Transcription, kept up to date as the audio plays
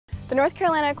The North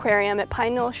Carolina Aquarium at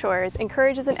Pine Knoll Shores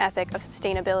encourages an ethic of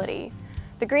sustainability.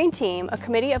 The Green Team, a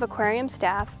committee of aquarium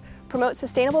staff, promotes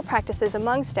sustainable practices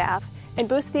among staff and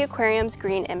boosts the aquarium's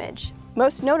green image.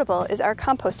 Most notable is our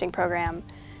composting program.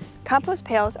 Compost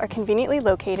pails are conveniently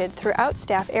located throughout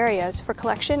staff areas for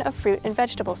collection of fruit and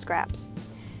vegetable scraps.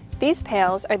 These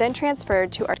pails are then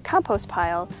transferred to our compost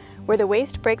pile where the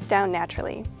waste breaks down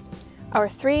naturally. Our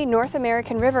 3 North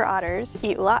American river otters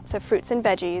eat lots of fruits and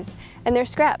veggies, and their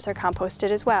scraps are composted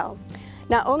as well.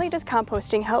 Not only does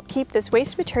composting help keep this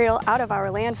waste material out of our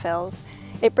landfills,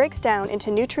 it breaks down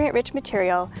into nutrient-rich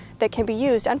material that can be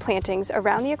used on plantings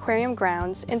around the aquarium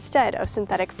grounds instead of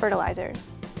synthetic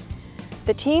fertilizers.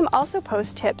 The team also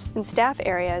posts tips in staff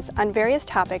areas on various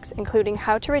topics including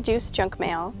how to reduce junk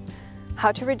mail,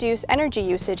 how to reduce energy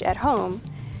usage at home,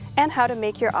 and how to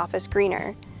make your office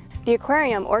greener. The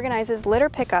aquarium organizes litter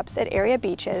pickups at area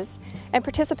beaches and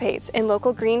participates in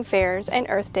local green fairs and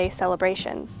Earth Day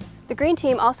celebrations. The Green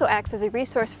Team also acts as a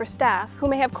resource for staff who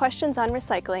may have questions on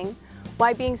recycling,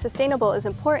 why being sustainable is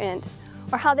important,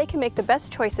 or how they can make the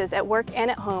best choices at work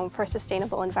and at home for a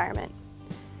sustainable environment.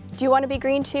 Do you want to be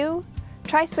green too?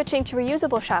 Try switching to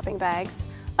reusable shopping bags,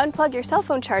 unplug your cell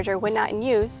phone charger when not in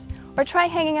use, or try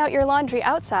hanging out your laundry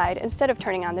outside instead of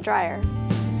turning on the dryer.